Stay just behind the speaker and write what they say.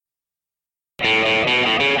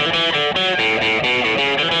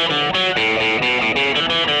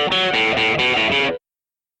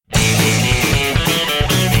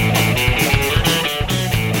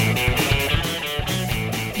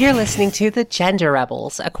listening to The Gender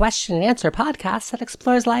Rebels, a question and answer podcast that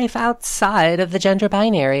explores life outside of the gender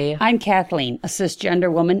binary. I'm Kathleen, a cisgender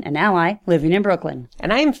woman and ally living in Brooklyn.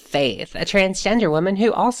 And I'm Faith, a transgender woman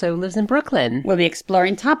who also lives in Brooklyn. We'll be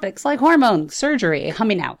exploring topics like hormones, surgery,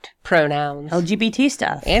 coming out, pronouns, LGBT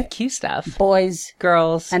stuff, and Q stuff, boys,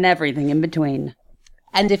 girls, and everything in between.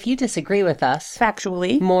 And if you disagree with us,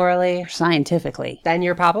 factually, morally, or scientifically, then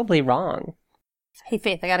you're probably wrong. Hey,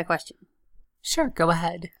 Faith, I got a question. Sure, go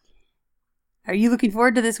ahead. Are you looking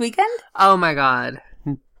forward to this weekend? Oh my God.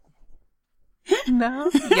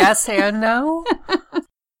 No. Yes and no.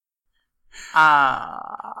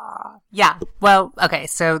 Yeah. Well, okay.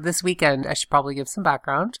 So this weekend, I should probably give some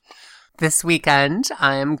background. This weekend,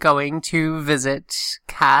 I'm going to visit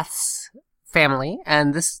Kath's family.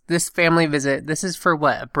 And this family visit, this is for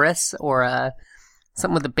what? A bris or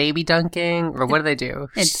something with a baby dunking? Or what do they do?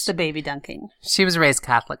 It's the baby dunking. She was raised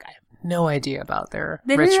Catholic. I have no idea about their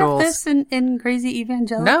they rituals. They have this in Crazy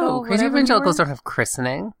Evangelical? No, Crazy Evangelicals don't have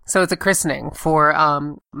christening. So it's a christening for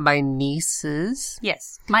my nieces.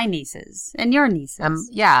 Yes, my nieces. And your nieces.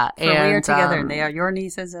 Yeah. So we are together and they are your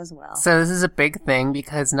nieces as well. So this is a big thing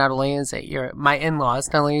because not only is it my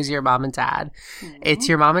in-laws, not only is your mom and dad, it's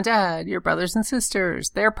your mom and dad, your brothers and sisters,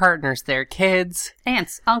 their partners, their kids.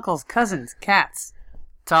 Aunts, uncles, cousins, cats.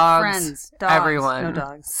 Dogs. Friends, dogs. Everyone. No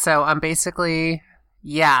dogs. So I'm basically...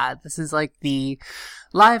 Yeah, this is like the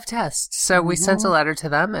live test. So we sent a letter to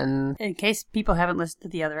them and... In case people haven't listened to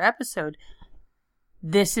the other episode,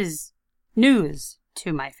 this is news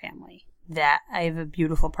to my family that I have a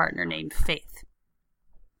beautiful partner named Faith.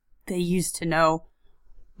 They used to know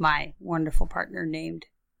my wonderful partner named...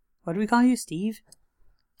 What do we call you, Steve?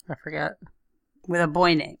 I forget. With a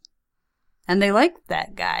boy name. And they liked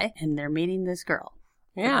that guy and they're meeting this girl.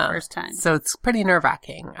 Yeah. For the first time. So it's pretty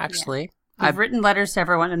nerve-wracking, actually. Yeah. I've written letters to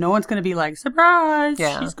everyone, and no one's going to be like, surprise,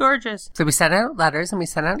 she's gorgeous. So we sent out letters, and we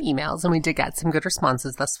sent out emails, and we did get some good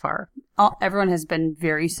responses thus far. Everyone has been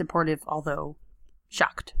very supportive, although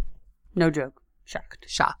shocked. No joke. Shocked.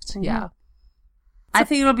 Shocked, yeah. I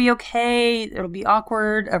think it'll be okay. It'll be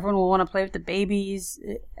awkward. Everyone will want to play with the babies.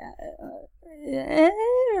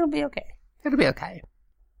 It'll be okay. It'll be okay.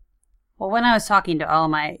 Well, when I was talking to all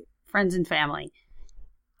my friends and family,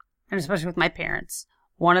 and especially with my parents...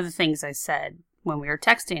 One of the things I said when we were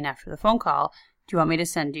texting after the phone call, do you want me to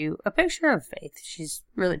send you a picture of Faith? She's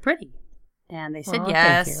really pretty. And they said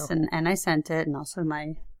yes, and I sent it, and also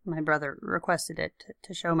my brother requested it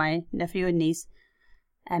to show my nephew and niece,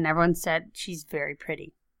 and everyone said she's very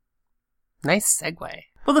pretty. Nice segue.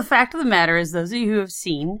 Well, the fact of the matter is, those of you who have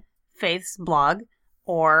seen Faith's blog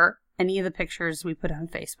or any of the pictures we put on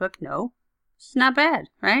Facebook know she's not bad,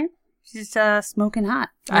 right? She's smoking hot.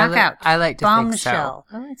 Knockout. I like to Bombshell.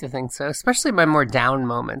 think so. I like to think so, especially my more down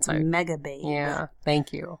moments. Mega babe. Yeah,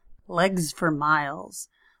 thank you. Legs for miles.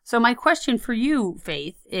 So my question for you,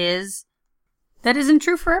 Faith, is that isn't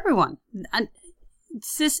true for everyone.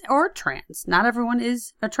 Cis or trans. Not everyone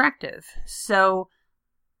is attractive. So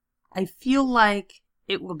I feel like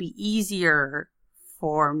it will be easier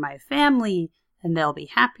for my family and they'll be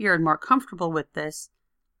happier and more comfortable with this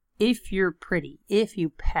if you're pretty, if you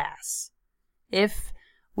pass, if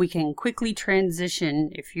we can quickly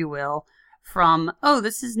transition, if you will, from, oh,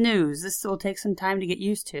 this is news, this will take some time to get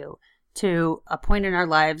used to a point in our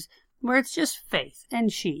lives where it's just Faith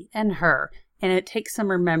and she and her, and it takes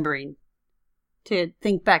some remembering to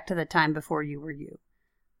think back to the time before you were you.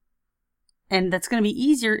 And that's going to be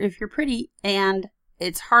easier if you're pretty, and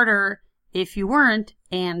it's harder if you weren't,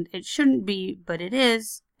 and it shouldn't be, but it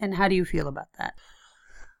is. And how do you feel about that?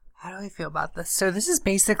 How do I feel about this? So this is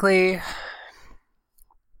basically,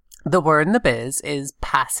 the word in the biz is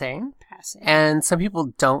passing. Passing. And some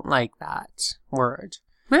people don't like that word.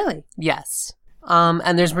 Really? Yes.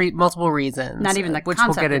 And there's multiple reasons. Not even the which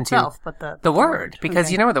concept we'll get itself, into. but the word. Because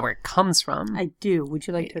okay. you know where the word comes from. I do. Would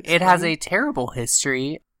you like to explain? It has a terrible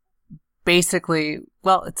history. Basically,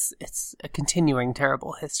 well, it's a continuing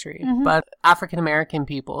terrible history. Mm-hmm. But African American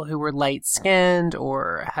people who were light-skinned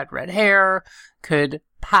or had red hair could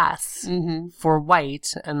pass for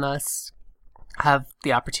white and thus have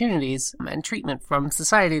the opportunities and treatment from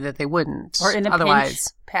society that they wouldn't or in a otherwise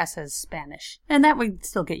pinch, pass as Spanish, and that would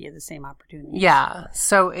still get you the same opportunity. Yeah,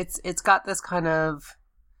 so it's got this kind of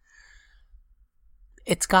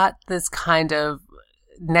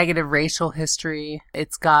negative racial history.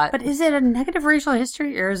 But is it a negative racial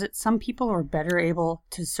history, or is it some people were better able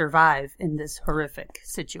to survive in this horrific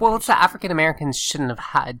situation? Well, it's that African Americans shouldn't have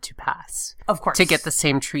had to pass, of course, to get the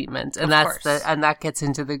same treatment, and that gets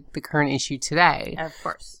into the current issue today. Of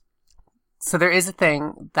course. So there is a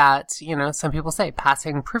thing that, some people say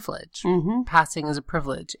passing privilege. Mm-hmm. Passing is a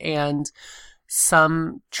privilege. And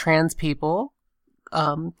some trans people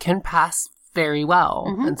can pass very well.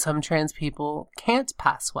 Mm-hmm. And some trans people can't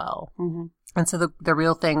pass well. Mm-hmm. And so the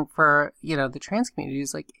real thing for, the trans community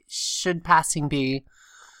is like, should passing be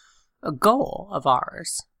a goal of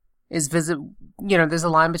ours? Is there's a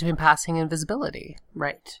line between passing and visibility.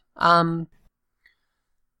 Right.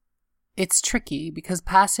 It's tricky because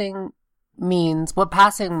passing means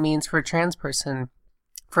for a trans person,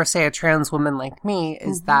 for say a trans woman like me,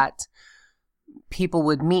 is that people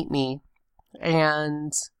would meet me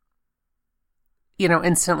and,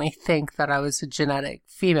 instantly think that I was a genetic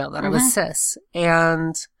female, that I was cis.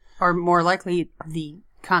 Or more likely, the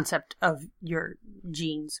concept of your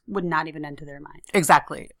genes would not even enter their mind.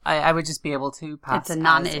 Exactly. I would just be able to pass it's a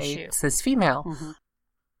non-issue. as a cis female. Mm-hmm.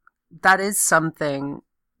 That is something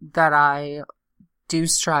that I do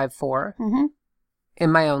strive for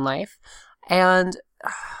in my own life. And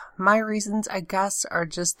my reasons, I guess, are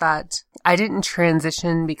just that I didn't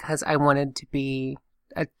transition because I wanted to be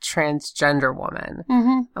a transgender woman.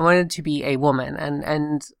 I wanted to be a woman.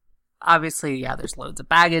 And obviously, there's loads of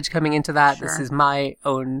baggage coming into that. Sure. This is my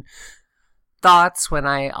own thoughts when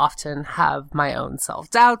I often have my own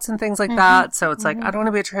self-doubts and things like that. So it's like, I don't want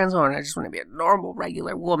to be a trans woman. I just want to be a normal,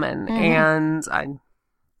 regular woman. And I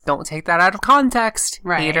don't take that out of context,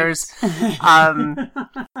 haters.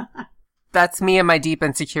 That's me and my deep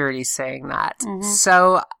insecurities saying that.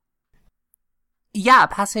 So,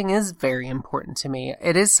 passing is very important to me.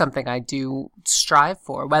 It is something I do strive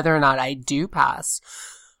for, whether or not I do pass.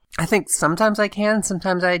 I think sometimes I can,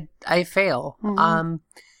 sometimes I fail.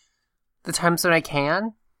 The times that I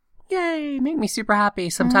can, yay, make me super happy.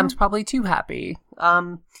 Sometimes probably too happy.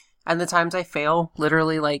 And the times I fail,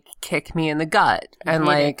 literally like kick me in the gut. And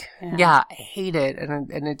like, I hate it.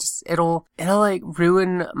 And it'll like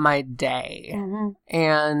ruin my day.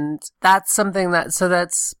 And that's something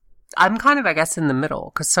I'm kind of, I guess, in the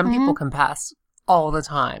middle. Cause some people can pass all the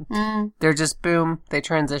time. They're just boom, they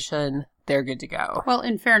transition, they're good to go. Well,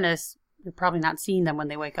 in fairness, you're probably not seeing them when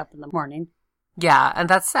they wake up in the morning. Yeah. And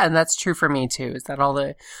that's true for me too, is that all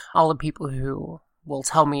the people who will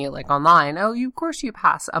tell me like online, oh, of course you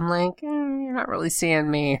pass. I'm like, you're not really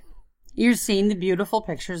seeing me. You're seeing the beautiful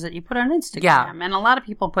pictures that you put on Instagram. Yeah. And a lot of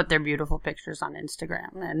people put their beautiful pictures on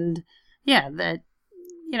Instagram. And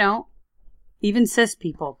even cis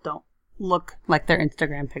people don't look like their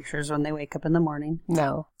Instagram pictures when they wake up in the morning.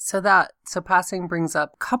 No. So passing brings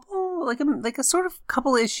up a sort of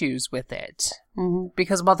couple issues with it.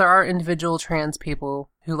 Because while there are individual trans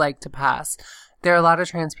people who like to pass, there are a lot of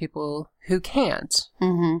trans people who can't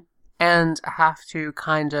and have to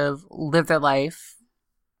kind of live their life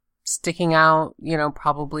sticking out,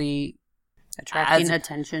 probably attracting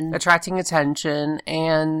attention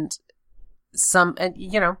and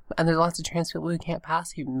there's lots of trans people who can't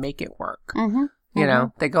pass who make it work.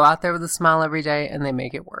 They go out there with a smile every day and they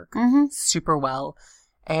make it work super well.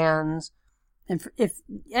 And if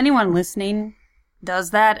anyone listening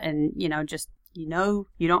does that and, you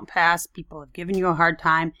don't pass, people have given you a hard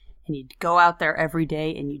time, and you go out there every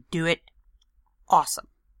day and you do it, awesome.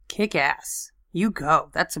 Kick ass. You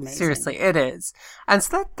go. That's amazing. Seriously, it is. And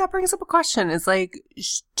so that brings up a question. It's like,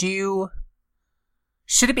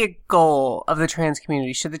 should it be a goal of the trans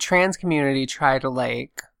community? Should the trans community try to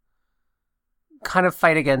like kind of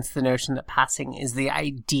fight against the notion that passing is the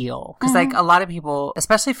ideal? Because like a lot of people,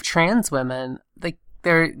 especially for trans women, like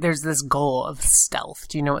there's this goal of stealth.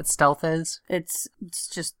 Do you know what stealth is? It's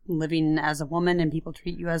just living as a woman and people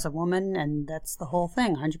treat you as a woman, and that's the whole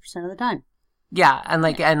thing 100% of the time. Yeah, and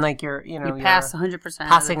you're you pass 100%.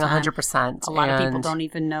 Passing 100%. A lot of people don't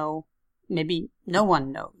even know. Maybe no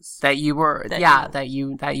one knows that you were, that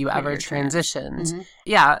you ever transitioned.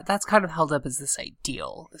 Yeah, that's kind of held up as this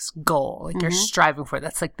ideal, this goal, like you're striving for it.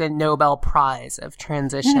 That's like the Nobel Prize of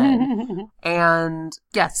transition. And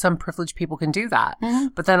some privileged people can do that,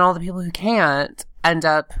 but then all the people who can't end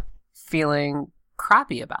up feeling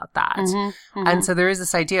crappy about that. And so there is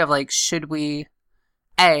this idea of like, should we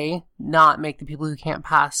not make the people who can't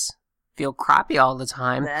pass feel crappy all the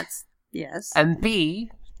time? Yes. And B,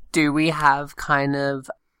 do we have kind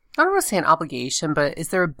of, I don't want to say an obligation, but is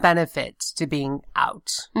there a benefit to being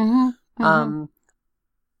out?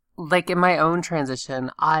 Like in my own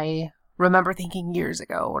transition, I remember thinking years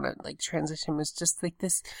ago when transition was just like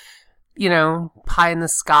this, pie in the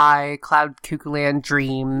sky, cloud cuckoo land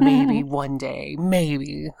dream, maybe one day,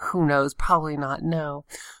 maybe, who knows, probably not, no.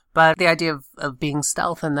 But the idea of being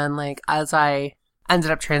stealth, and then like as I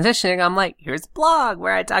ended up transitioning, I'm like, here's a blog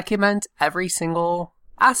where I document every single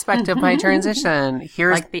aspect of my transition.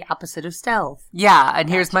 Here's like the opposite of stealth. Yeah, and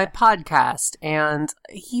here's my podcast. And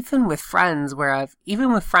even with friends where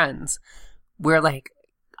like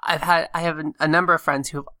I have a number of friends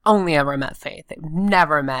who have only ever met Faith. They've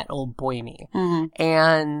never met old boy me. Mm-hmm.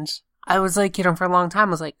 And I was like, for a long time,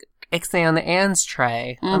 I was like, ixnay on the ands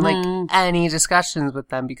tray on like any discussions with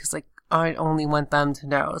them because like I only want them to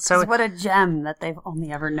know. So what a gem that they've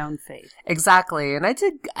only ever known Faith. Exactly. And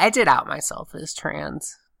I did out myself as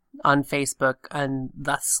trans on Facebook and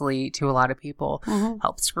thusly to a lot of people.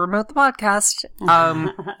 Helps promote the podcast.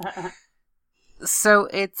 So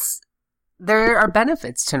there are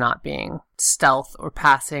benefits to not being stealth or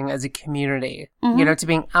passing as a community, to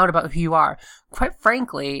being out about who you are. Quite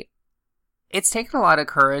frankly, it's taken a lot of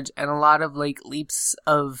courage and a lot of like leaps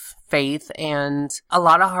of faith and a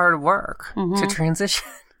lot of hard work to transition.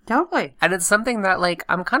 Totally. And it's something that like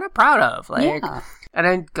I'm kind of proud of. Like, and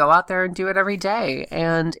I go out there and do it every day.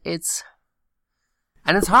 And it's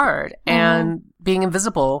hard. And being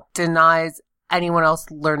invisible denies anyone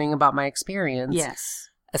else learning about my experience. Yes.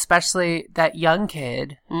 Especially that young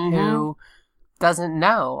kid who doesn't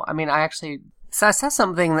know. I mean, I saw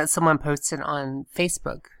something that someone posted on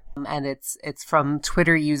Facebook. And it's from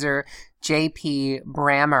Twitter user JP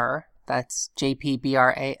Brammer. That's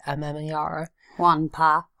JPBRAMMER.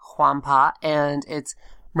 Juanpa. And it's,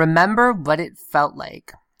 remember what it felt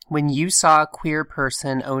like when you saw a queer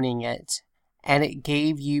person owning it and it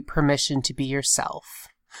gave you permission to be yourself.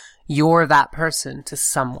 You're that person to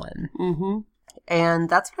someone. And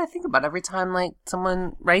that's what I think about every time like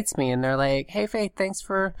someone writes me and they're like, hey, Faith, thanks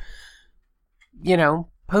for,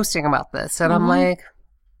 posting about this. And I'm like,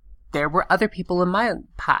 there were other people in my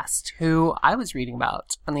past who I was reading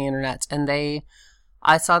about on the internet and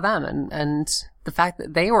I saw them and the fact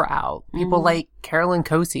that they were out. People like Carolyn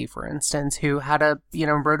Cosey, for instance, who had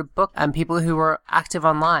wrote a book, and people who were active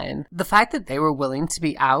online. The fact that they were willing to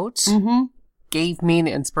be out gave me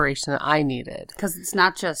the inspiration that I needed. Because it's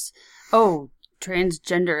not just,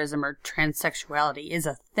 transgenderism or transsexuality is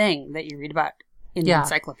a thing that you read about in the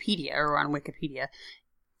encyclopedia or on Wikipedia.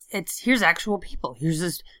 Here's actual people. Here's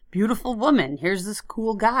this beautiful woman. Here's this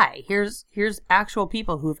cool guy. Here's actual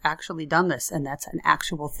people who have actually done this, and that's an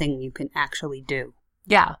actual thing you can actually do.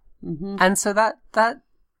 Yeah. And so that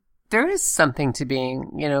there is something to being,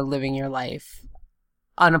 living your life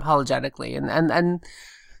unapologetically, and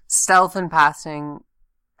stealth and passing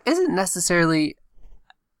isn't necessarily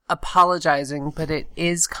apologizing, but it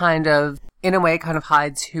is kind of, in a way, kind of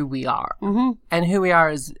hides who we are. And who we are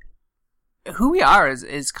is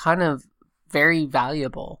kind of very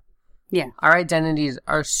valuable. Yeah. Our identities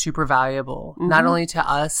are super valuable, not only to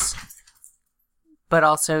us, but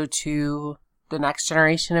also to the next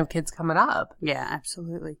generation of kids coming up. Yeah,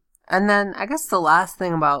 absolutely. And then I guess the last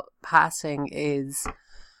thing about passing,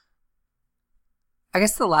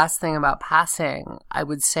 I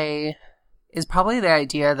would say, is probably the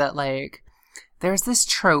idea that, like, there's this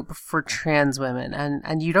trope for trans women,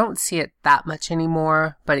 and you don't see it that much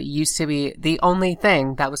anymore, but it used to be the only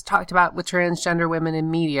thing that was talked about with transgender women in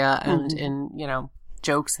media and in,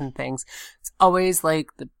 jokes and things. It's always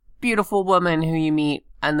like the beautiful woman who you meet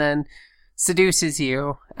and then seduces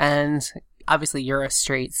you, and obviously you're a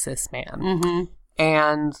straight cis man.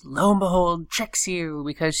 And lo and behold, tricks you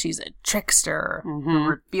because she's a trickster who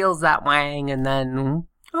reveals that wang, and then,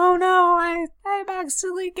 oh no, I'm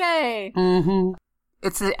actually gay.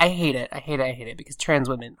 I hate it because trans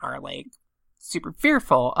women are like super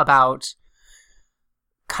fearful about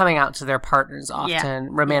coming out to their partners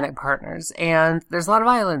often, romantic partners, and there's a lot of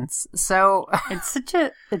violence. So it's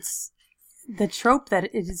the trope that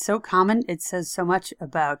it is so common. It says so much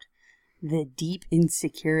about the deep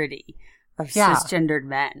insecurity of cisgendered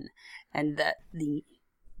men, and that the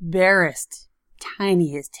barest,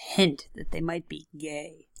 tiniest hint that they might be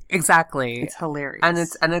gay. Exactly. It's hilarious.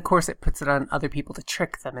 And of course it puts it on other people to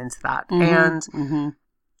trick them into that. And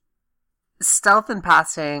stealth and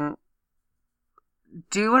passing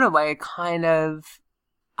do, in a way, kind of,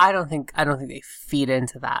 I don't think they feed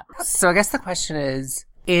into that. So I guess the question is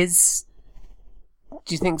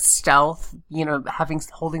do you think stealth,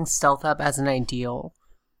 holding stealth up as an ideal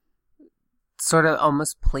sort of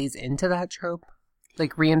almost plays into that trope?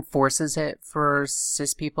 Like reinforces it for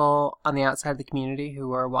cis people on the outside of the community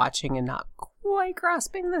who are watching and not quite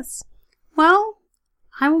grasping this? Well,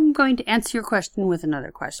 I'm going to answer your question with another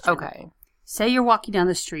question. Okay. Say you're walking down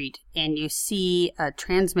the street and you see a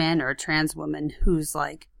trans man or a trans woman who's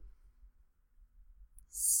like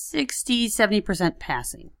 60, 70%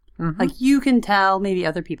 passing. Like you can tell, maybe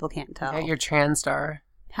other people can't tell. Yeah, you're TransStar.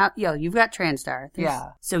 You've got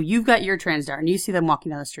TransStar. So you've got your TransStar and you see them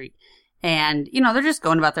walking down the street. And, they're just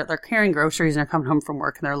going about they're carrying groceries and they're coming home from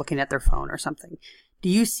work and they're looking at their phone or something. Do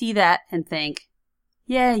you see that and think,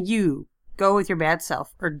 yeah, you go with your bad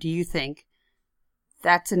self? Or do you think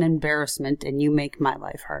that's an embarrassment and you make my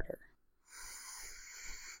life harder?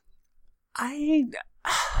 I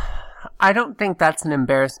don't think that's an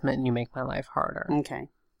embarrassment and you make my life harder. Okay.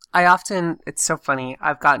 It's so funny.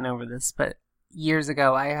 I've gotten over this, but years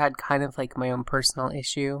ago I had kind of like my own personal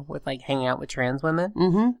issue with like hanging out with trans women.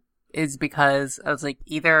 Mm-hmm. Is because I was like,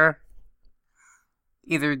 either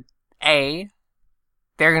A,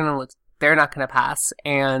 they're not gonna pass,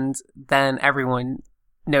 and then everyone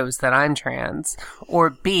knows that I'm trans, or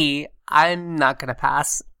B, I'm not gonna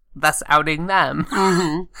pass, thus outing them.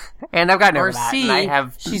 Mm-hmm. And I've gotten over or that. C, and I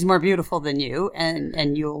have, she's more beautiful than you,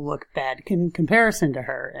 and you'll look bad in comparison to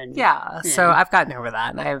her. And yeah, so I've gotten over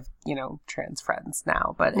that, and I have, trans friends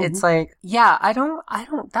now, but it's like, yeah, I don't,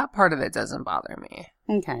 that part of it doesn't bother me.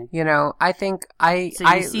 Okay. I think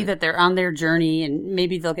So you see that they're on their journey, and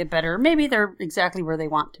maybe they'll get better. Maybe they're exactly where they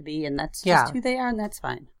want to be, and that's just who they are, and that's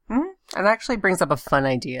fine. Mm-hmm. It actually brings up a fun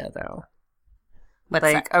idea, though.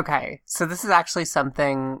 Okay, so this is actually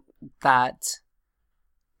something that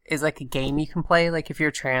is like a game you can play, like if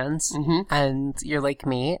you're trans, and you're like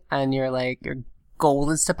me, and you're like, your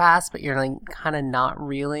goal is to pass, but you're like kind of not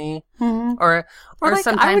really. Mm-hmm. Or like,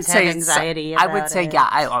 sometimes I would have say, anxiety I would say,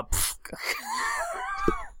 yeah,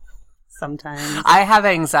 sometimes. I have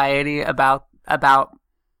anxiety about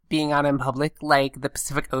being out in public, like the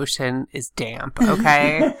Pacific Ocean is damp,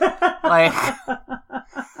 okay?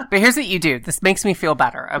 But here's what you do. This makes me feel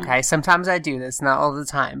better, okay? Sometimes I do this, not all the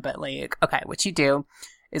time, but like, okay, what you do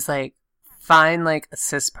is like, find like a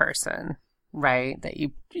cis person, right? That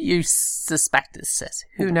you suspect is cis.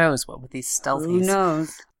 Who knows what with these stealthies? Who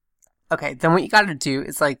knows? Okay, then what you gotta do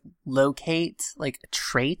is like, locate like a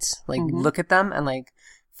trait, like look at them and like,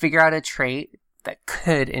 figure out a trait that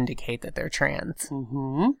could indicate that they're trans.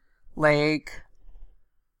 Mm-hmm. Like,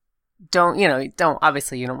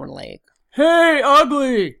 obviously you don't want to like, hey,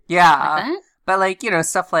 ugly! Yeah. Like that? But like,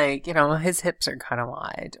 stuff like, his hips are kind of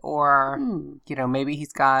wide, or, maybe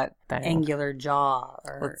he's got that angular jaw,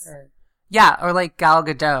 or like Gal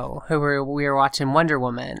Gadot, who we were watching Wonder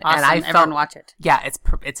Woman. Awesome. And Everyone watch it. Yeah,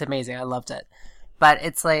 it's amazing. I loved it. But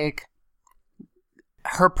it's like,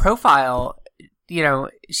 her profile, Gal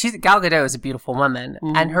Gadot is a beautiful woman,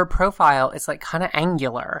 and her profile is like kind of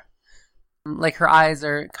angular. Like her eyes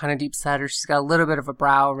are kind of deep set, or she's got a little bit of a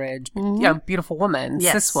brow ridge. Beautiful woman,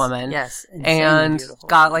 cis woman. Yes. And beautiful.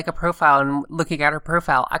 got like a profile, and looking at her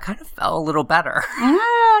profile, I kind of felt a little better.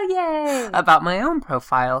 Oh, yay! About my own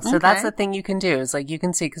profile. So that's the thing you can do, is like, you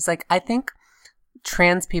can see, because like, I think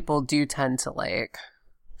trans people do tend to like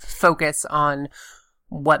focus on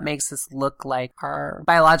what makes us look like our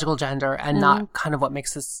biological gender and not kind of what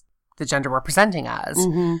makes us the gender we're presenting as.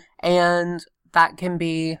 And that can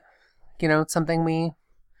be, something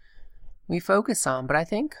we focus on. But I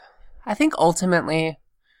think ultimately,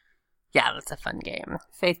 yeah, that's a fun game.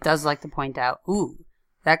 Faith does like to point out, ooh,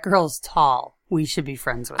 that girl's tall. We should be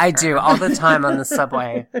friends with her. I do all the time on the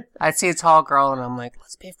subway. I see a tall girl and I'm like,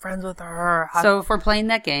 let's be friends with her. So if we're playing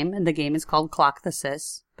that game, and the game is called Clock the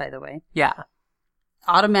Cis, by the way. Yeah.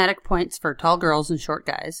 Automatic points for tall girls and short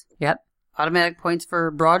guys. Yep. Automatic points for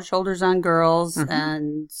broad shoulders on girls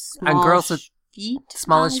and girls with feet.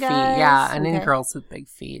 Smallish feet, guys. yeah. And then girls with big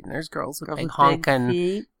feet. And there's girls with big honkin',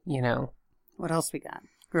 feet. What else we got?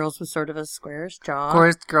 Girls with sort of a squarish jaw.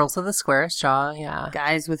 Girls with a squarish jaw, yeah.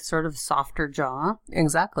 Guys with sort of softer jaw.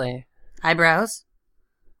 Exactly. Eyebrows.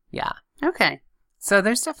 Yeah. Okay. So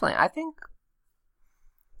there's definitely, I think...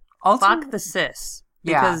 Clock the cis.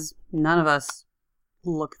 Because none of us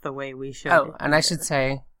look the way we should. Oh, and I should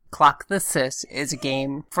say, Clock the Cis is a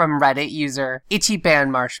game from Reddit user Ichiban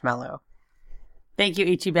Marshmallow. Thank you,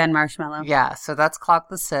 Ichiban Marshmallow. Yeah, so that's Clock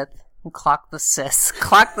the Sith. Clock the Cis.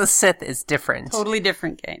 Clock the Sith is different. Totally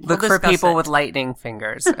different game. Look for people with lightning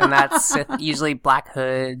fingers, and that's Sith, usually black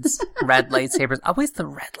hoods, red lightsabers. Always the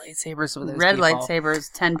red lightsabers with those red people.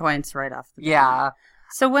 lightsabers, 10 points right off the bat. Yeah.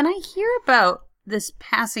 So when I hear about this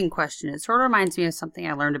passing question, it sort of reminds me of something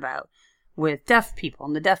I learned about with deaf people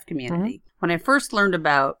in the deaf community. When I first learned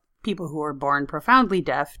about people who were born profoundly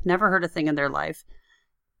deaf, never heard a thing in their life,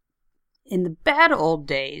 in the bad old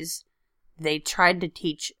days, they tried to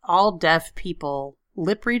teach all deaf people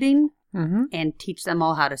lip reading and teach them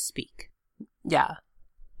all how to speak. Yeah.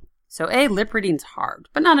 So lip reading's hard,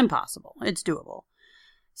 but not impossible. It's doable.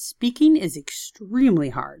 Speaking is extremely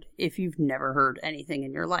hard if you've never heard anything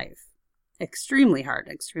in your life. Extremely hard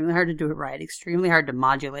to do it right, extremely hard to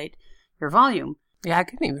modulate your volume. Yeah, I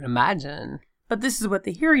couldn't even imagine. But this is what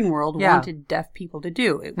the hearing world Yeah. wanted deaf people to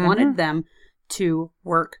do. It wanted them to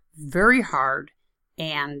work very hard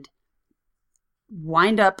and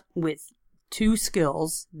wind up with two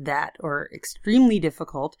skills that are extremely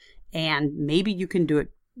difficult, and maybe you can do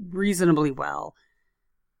it reasonably well.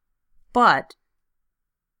 But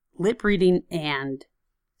lip reading and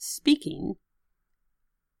speaking,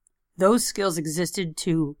 those skills existed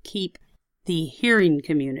to keep the hearing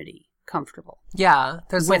community comfortable. Yeah,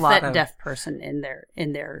 there's with a lot that of deaf person in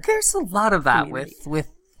their there's a lot of that community.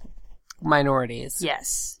 with minorities.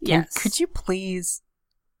 yes. Could you please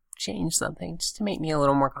change something just to make me a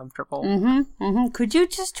little more comfortable? Could you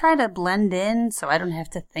just try to blend in so I don't have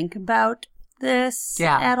to think about this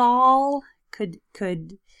Yeah. at all? Could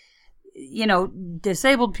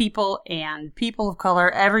disabled people and people of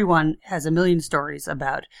color, everyone has a million stories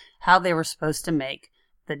about how they were supposed to make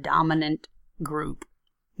the dominant group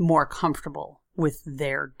more comfortable with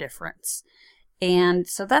their difference. And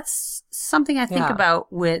so that's something I think Yeah.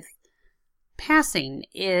 about with passing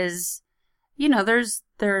is, there's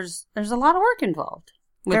a lot of work involved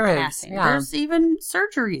with There is, passing. yeah. There's even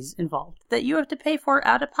surgeries involved that you have to pay for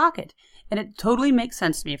out of pocket. And it totally makes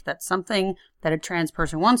sense to me if that's something that a trans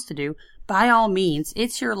person wants to do. By all means,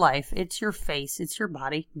 it's your life, it's your face, it's your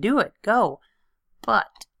body. Do it. Go.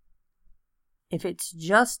 But if it's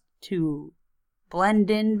just to blend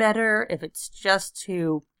in better, if it's just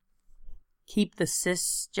to keep the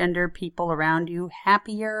cisgender people around you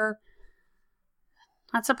happier,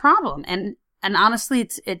 that's a problem. And honestly,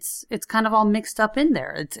 it's kind of all mixed up in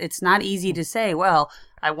there. It's not easy to say, well,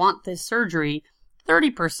 I want this surgery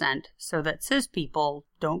 30% so that cis people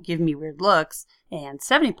don't give me weird looks, and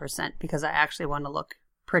 70% because I actually want to look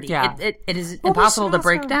pretty. Yeah. It is Well, we impossible should to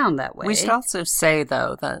break also- down that way. We should also say,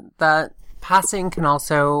 though, that passing can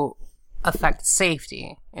also affect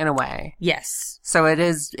safety in a way. Yes. So it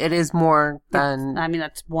is more than... I mean,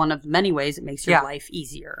 that's one of many ways it makes your Yeah. life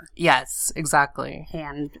easier. Yes, exactly.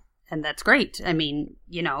 And that's great. I mean,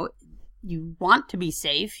 you want to be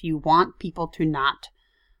safe. You want people to not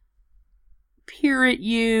peer at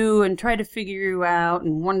you and try to figure you out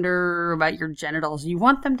and wonder about your genitals. You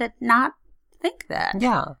want them to not think that.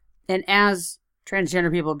 Yeah. And as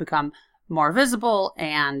transgender people become more visible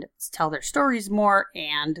and tell their stories more,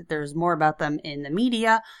 and there's more about them in the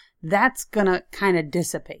media, that's going to kind of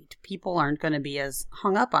dissipate. People aren't going to be as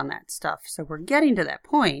hung up on that stuff. So we're getting to that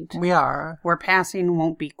point We are. where passing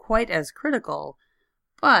won't be quite as critical,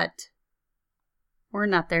 but we're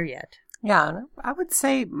not there yet. Yeah, I would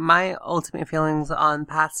say my ultimate feelings on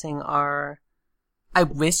passing are, I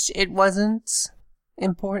wish it wasn't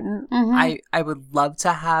important. Mhm. I would love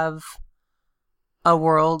to have a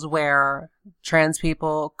world where trans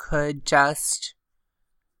people could just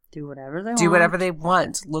Do whatever they want. do whatever they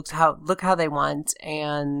want, look how they want,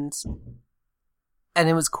 and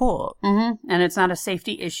it was cool. Mm-hmm. And it's not a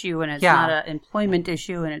safety issue, and it's Yeah. not an employment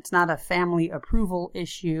issue, and it's not a family approval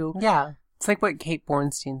issue. Yeah. It's like what Kate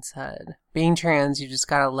Bornstein said. Being trans, you just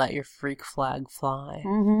gotta let your freak flag fly.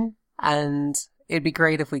 Mm-hmm. And it'd be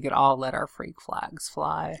great if we could all let our freak flags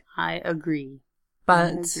fly. I agree. But I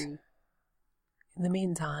agree. in the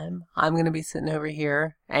meantime, I'm going to be sitting over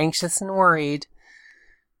here, anxious and worried,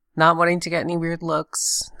 not wanting to get any weird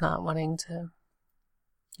looks, not wanting to,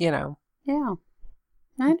 Yeah.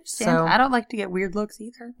 I understand. So- I don't like to get weird looks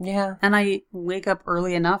either. yeah. And I wake up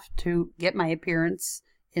early enough to get my appearance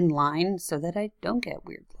in line so that I don't get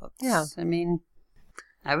weird looks. Yeah. I mean,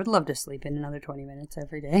 I would love to sleep in another 20 minutes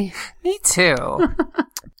every day. Me too.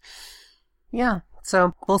 Yeah.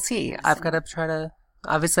 So we'll see. I've got to try to,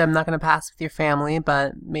 obviously I'm not going to pass with your family,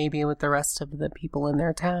 but maybe with the rest of the people in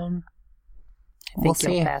their town. I We'll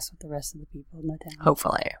think you'll see. pass with the rest of the people in the town.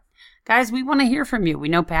 Hopefully. Guys, we want to hear from you. We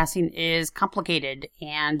know passing is complicated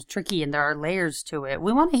and tricky, and there are layers to it.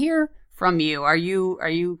 We want to hear from you. Are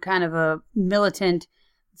you kind of a militant,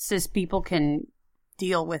 cis people can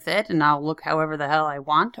deal with it, and I'll look however the hell I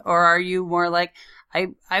want? Or are you more like,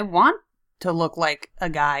 I want to look like a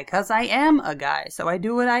guy because I am a guy, so I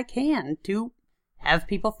do what I can to have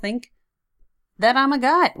people think that I'm a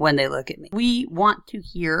guy when they look at me. We want to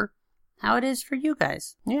hear how it is for you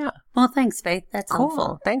guys. Yeah. Well, thanks, Faith. That's Cool.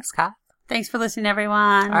 helpful. Thanks, Kat. Thanks for listening,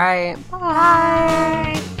 everyone. All right.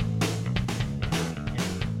 Bye.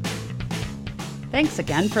 Thanks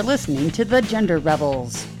again for listening to The Gender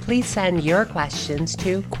Rebels. Please send your questions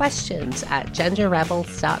to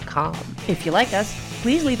questions@genderrebels.com. If you like us,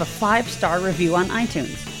 please leave a 5-star review on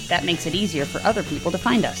iTunes. That makes it easier for other people to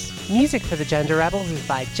find us. Music for the Gender Rebels is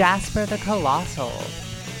by Jasper the Colossal.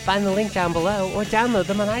 Find the link down below or download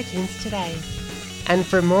them on iTunes today. And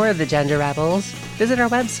for more of the Gender Rebels, visit our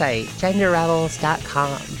website,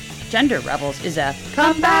 genderrebels.com. Gender Rebels is a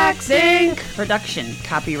Comeback Sync production.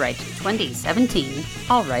 Copyright 2017.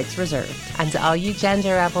 All rights reserved. And to all you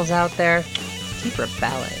gender rebels out there, keep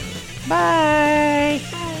rebelling. Bye.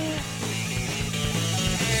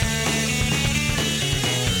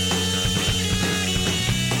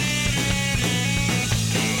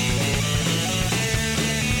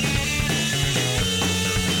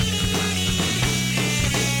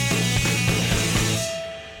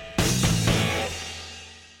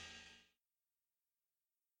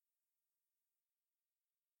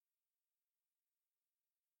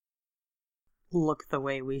 Look the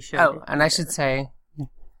way we should. Oh, and I should say,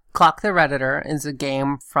 Clock the Redditor is a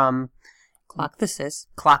game from... Clock the Sis.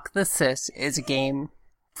 Clock the Sis is a game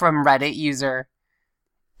from Reddit user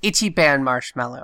Itchy Band Marshmallow.